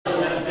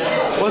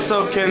What's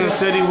up, Kansas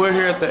City? We're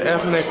here at the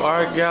Ethnic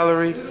Art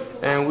Gallery,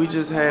 and we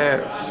just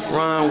had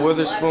Ron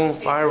Witherspoon,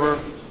 fiber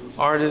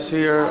artist,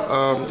 here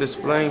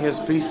displaying his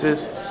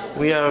pieces.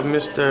 We have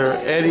Mr.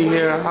 Eddie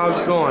here. How's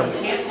it going?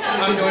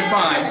 I'm doing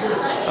fine.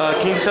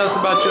 Can you tell us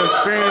about your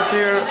experience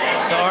here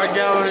at the art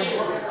gallery?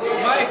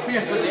 My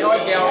experience with the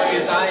art gallery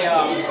is I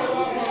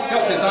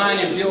helped design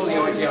and build the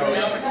art gallery.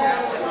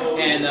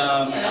 And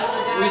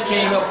we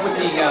came up with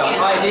the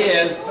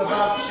ideas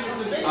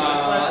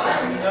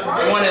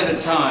one at a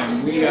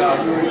time. We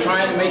were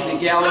trying to make the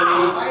gallery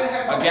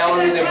a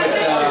gallery that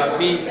would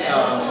be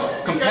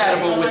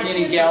compatible with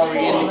any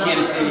gallery in the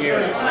Kansas City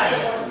area.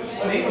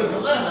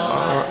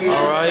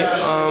 All right.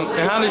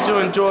 And how did you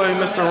enjoy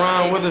Mr.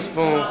 Ron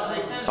Witherspoon,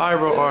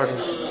 fiber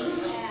artist?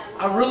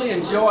 I really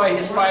enjoy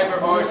his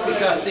fiber arts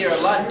because they're a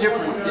lot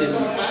different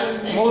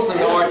than most of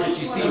the art that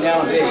you see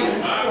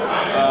nowadays.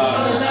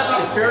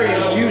 It's very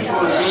unusual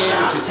to be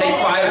able to take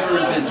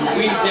fibers and to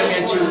weave them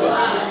into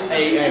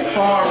a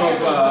form of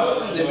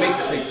that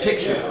makes a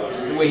picture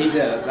the way he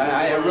does.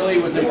 I really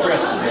was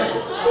impressed with that.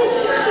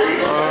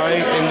 All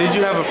right. And did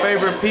you have a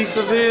favorite piece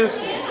of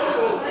his?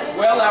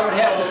 Well, I would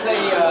have to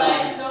say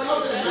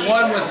the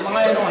one with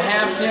Lionel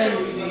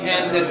Hampton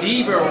and the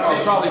Diva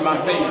are probably my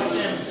favorites.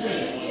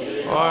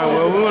 All right,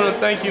 well, we want to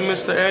thank you,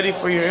 Mr. Eddie,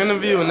 for your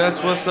interview, and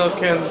that's What's Up,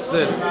 Kansas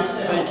City.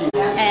 Thank you.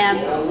 And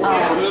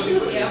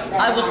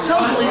I was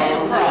totally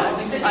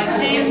surprised. I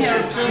came here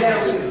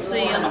just to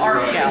see an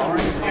art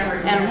gallery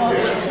and what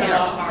was here.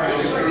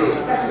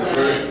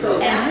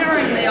 And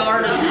hearing the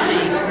artist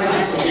speak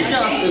was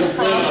just the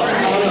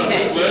frosting on the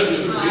cake. I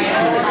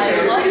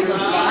love the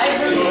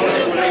vibrancy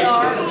of the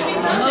art,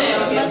 the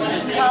movement,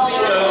 the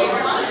colors.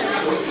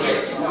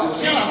 It's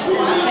just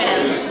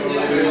intense.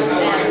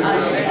 And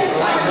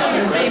I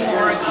couldn't be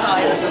more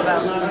excited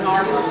about an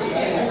artist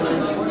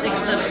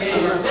exhibit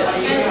this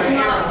week.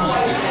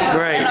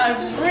 Great. And I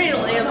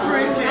really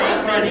appreciate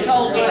being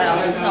told about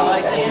it so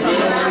I can come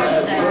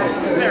and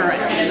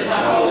experience it.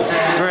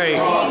 Great.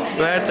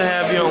 Glad to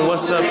have you on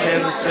What's Up,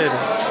 Kansas City.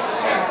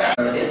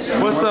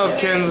 What's up,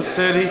 Kansas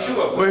City?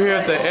 We're here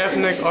at the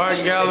Ethnic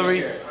Art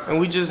Gallery, and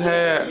we just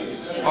had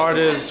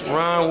artist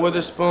Ron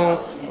Witherspoon.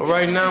 But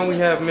right now we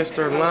have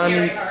Mr.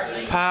 Lonnie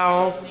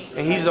Powell,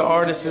 and he's an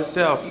artist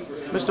himself.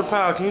 Mr.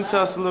 Powell, can you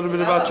tell us a little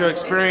bit about your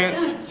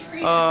experience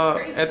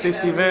at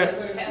this event?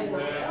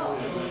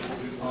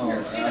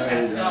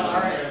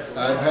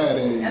 I've had a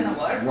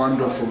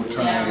wonderful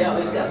time.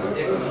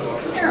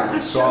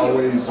 It's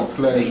always a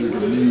pleasure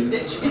to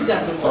meet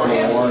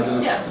fellow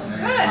artists.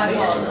 And,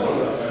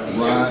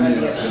 Ron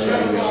is an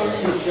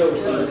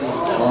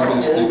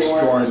artist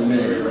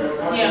extraordinaire.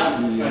 He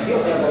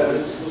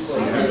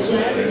has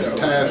some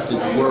fantastic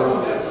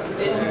work,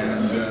 and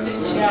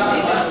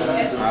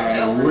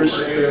I wish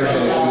there had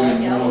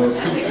been more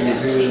people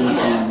here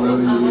to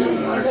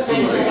really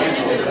see this.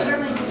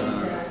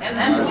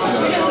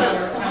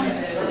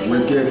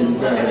 We're getting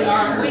better.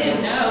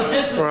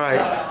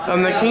 Right.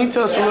 Now, can you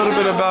tell us a little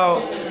bit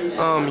about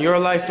your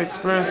life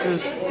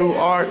experiences through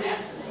arts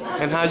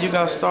and how you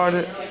got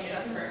started?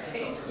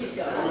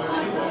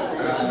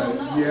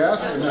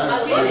 Yes, and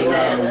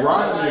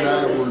Ron and I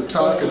were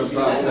talking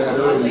about that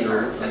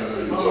earlier,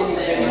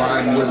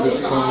 Ron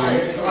Witherspoon,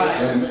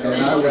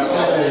 and I was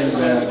saying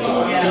that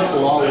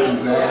people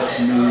always ask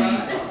me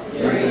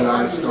when did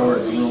I start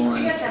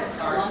drawing.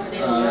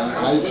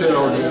 I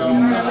tell them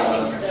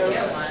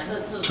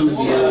 2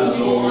 years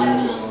old.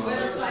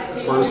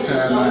 First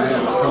time I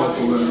had a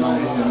pencil in my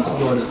hand and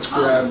started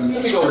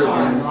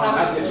scribbling.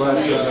 But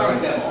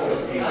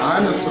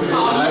honestly, I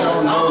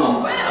don't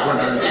know when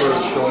I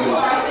first started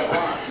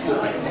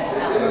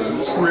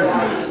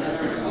scribbling.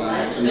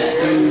 It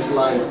seems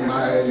like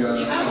my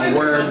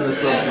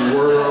awareness of the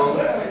world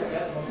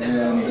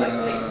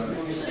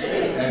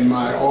and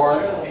my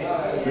art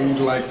seems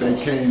like they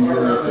came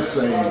here at the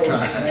same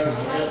time.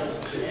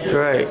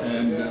 Right.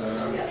 And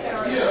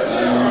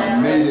I'm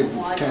a native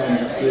of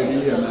Kansas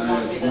City, and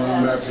I've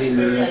grown up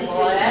here,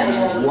 and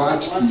I've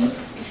watched the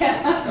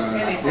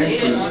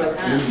interest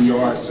in the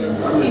arts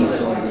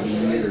increase over the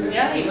years.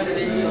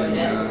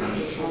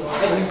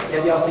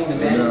 Have y'all seen the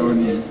band?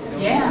 In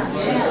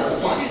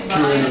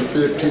 10 or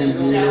 15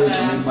 years,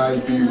 we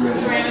might be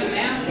ready.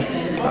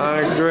 I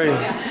agree.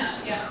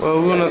 Well,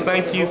 we want to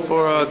thank you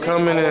for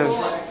coming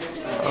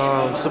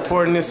and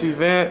supporting this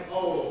event.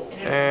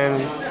 And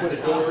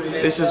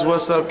this is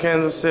What's Up,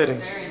 Kansas City.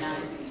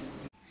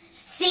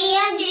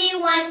 CMG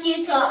wants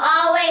you to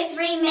always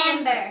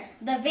remember,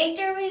 the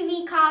victory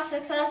we call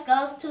success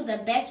goes to the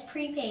best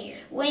prepared.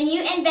 When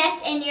you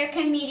invest in your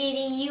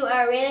community, you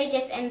are really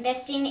just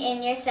investing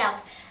in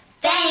yourself.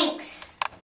 Thanks.